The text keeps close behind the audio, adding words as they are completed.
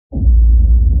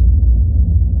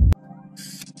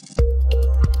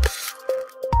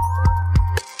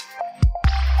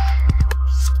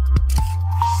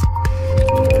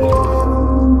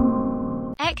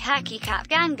Haqiqat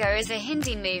Ganga is a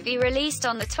Hindi movie released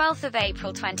on the 12th of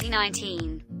April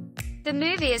 2019. The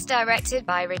movie is directed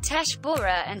by Ritesh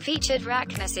Bora and featured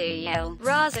Rakna Suyal,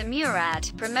 Raza Murad,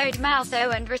 Pramod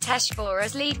Maltho and Ritesh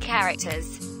Bora's lead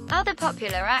characters. Other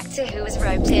popular actor who was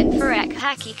roped in for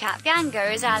Haqiqat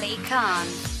Ganga is Ali Khan.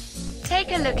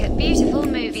 Take a look at beautiful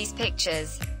movies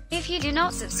pictures. If you do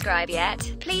not subscribe yet,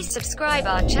 please subscribe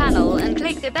our channel and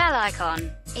click the bell icon.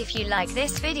 If you like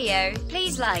this video,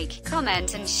 please like,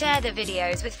 comment and share the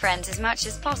videos with friends as much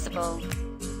as possible.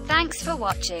 Thanks for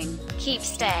watching. Keep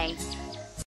stay.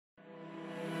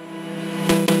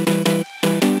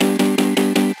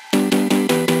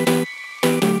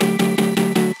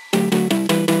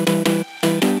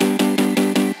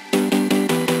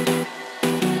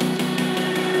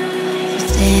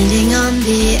 Standing on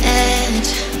the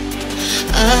edge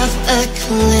of a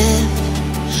cliff,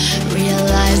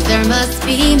 realize there must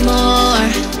be more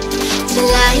to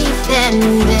life than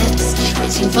this.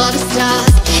 Reaching for the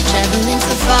stars, traveling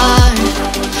so far,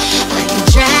 like a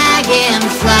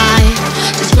dragonfly.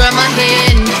 Just grab my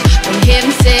hand, from here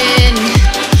and sin.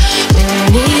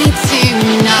 We'll meet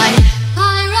tonight.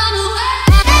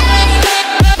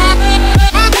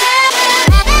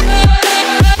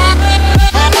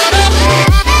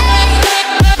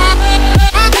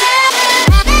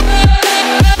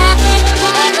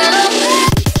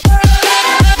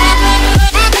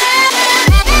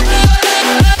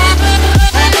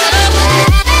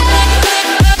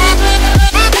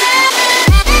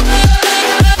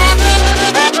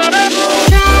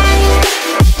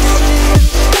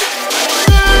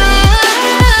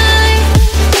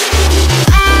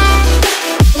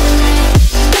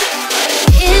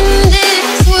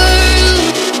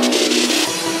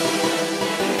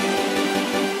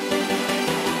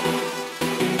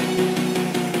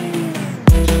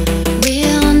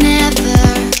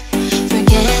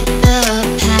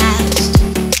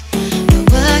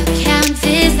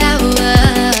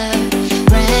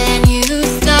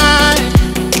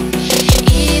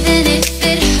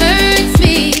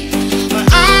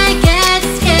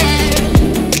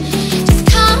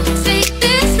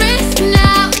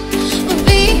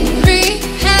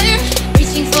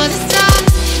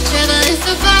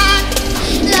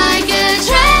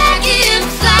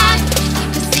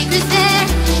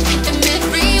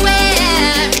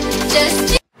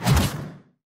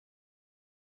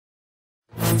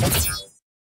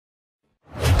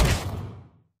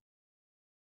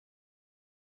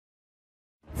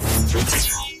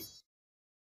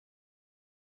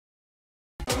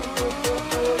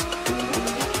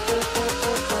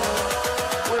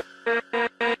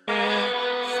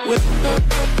 With